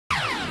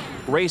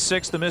Race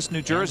 6, the Miss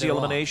New Jersey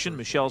Elimination.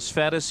 Michelle's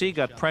Fantasy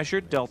got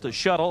pressured. Delta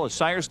Shuttle, a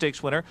Sire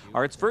Stakes winner.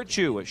 Arts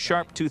Virtue, a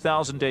sharp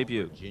 2000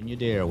 debut. Virginia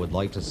Dare would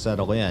like to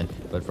settle in,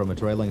 but from a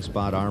trailing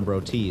spot,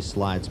 Armbro T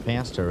slides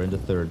past her into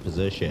third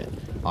position.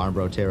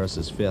 Armbro Terrace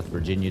is fifth.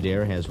 Virginia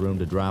Dare has room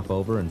to drop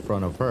over in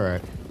front of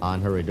her.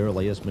 On her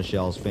early is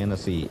Michelle's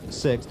Fantasy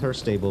sixth. Her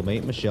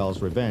stablemate,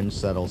 Michelle's Revenge,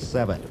 settles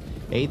seventh.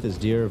 Eighth is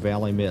Deer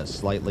Valley Miss.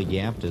 Slightly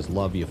gapped is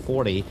Love You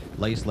 40.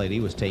 Lace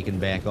Lady was taken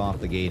back off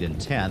the gate in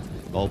 10th.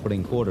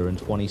 Opening quarter in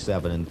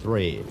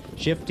 27-3.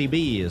 Shifty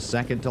B is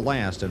second to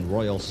last, and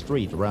Royal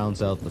Street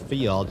rounds out the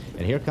field.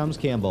 And here comes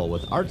Campbell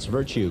with Arts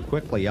Virtue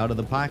quickly out of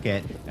the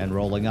pocket and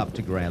rolling up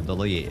to grab the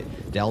lead.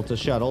 Delta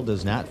Shuttle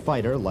does not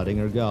fight her, letting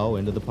her go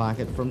into the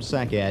pocket from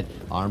second.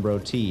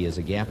 Armbro T is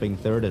a gapping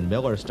third, and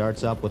Miller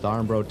starts up with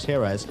Armbro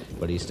Terrace,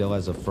 but he still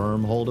has a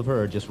firm hold of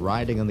her, just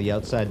riding on the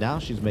outside. Now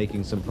she's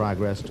making some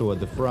progress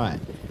toward the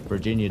front.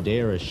 Virginia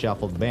Dare is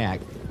shuffled back.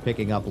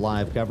 Picking up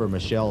live cover,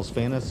 Michelle's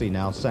Fantasy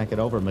now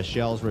second over.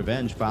 Michelle's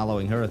Revenge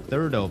following her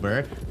third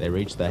over. They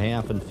reach the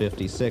half in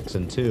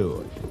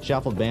 56-2.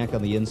 Shuffled back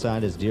on the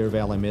inside is Deer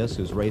Valley Miss,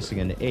 who's racing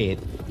in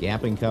eighth.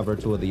 Gapping cover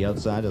toward the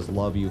outside is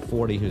Love You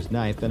 40, who's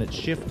ninth. Then it's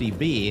Shifty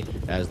B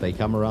as they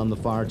come around the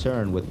far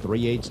turn with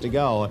 3/8 to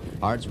go.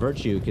 Arts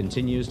Virtue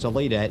continues to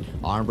lead it.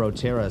 Armbro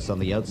Terrace on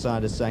the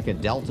outside is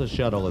second. Delta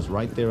Shuttle is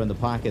right there in the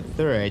pocket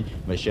third.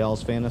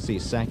 Michelle's Fantasy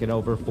second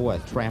over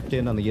fourth. Trapped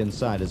in on the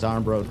inside is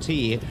Armbro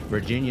T.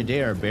 Virginia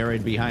Dare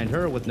buried behind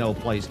her with no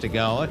place to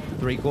go.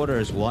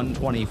 3/4,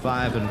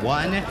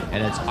 125-1,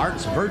 and it's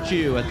Arts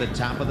Virtue at the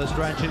top of the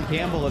stretch, and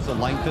Campbell is a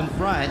length in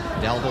front.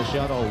 Delta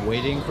Shuttle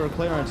waiting for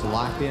clearance,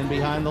 locked in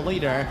behind the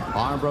leader.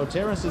 Armbro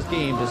Terrace's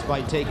game,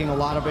 despite taking a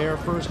lot of air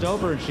first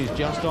over, and she's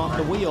just off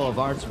the wheel of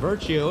Arts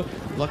Virtue.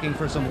 Looking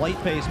for some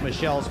late pace,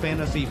 Michelle's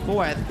Fantasy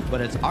fourth, but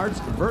it's Arts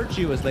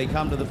Virtue as they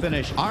come to the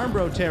finish.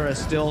 Armbro Terrace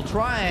still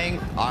trying.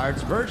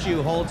 Arts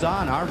Virtue holds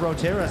on. Armbro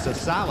Terrace a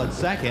solid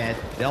second.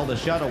 Delta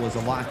Shuttle was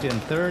a locked in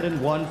third and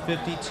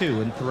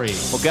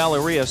 152-3. Well,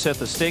 Galleria set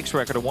the stakes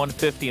record of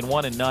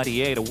 150-1 in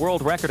 '98, a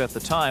world record at the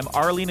time.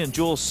 Arlene and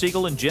Jules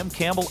Siegel and Jim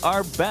Campbell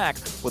are back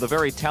with a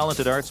very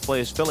talented Arts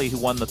Plays filly who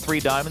won the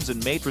 3 Diamonds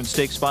and Matron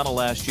Stakes final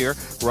last year.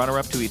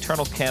 Runner-up to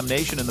Eternal Cam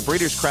Nation in the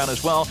Breeders' Crown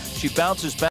as well. She bounces back.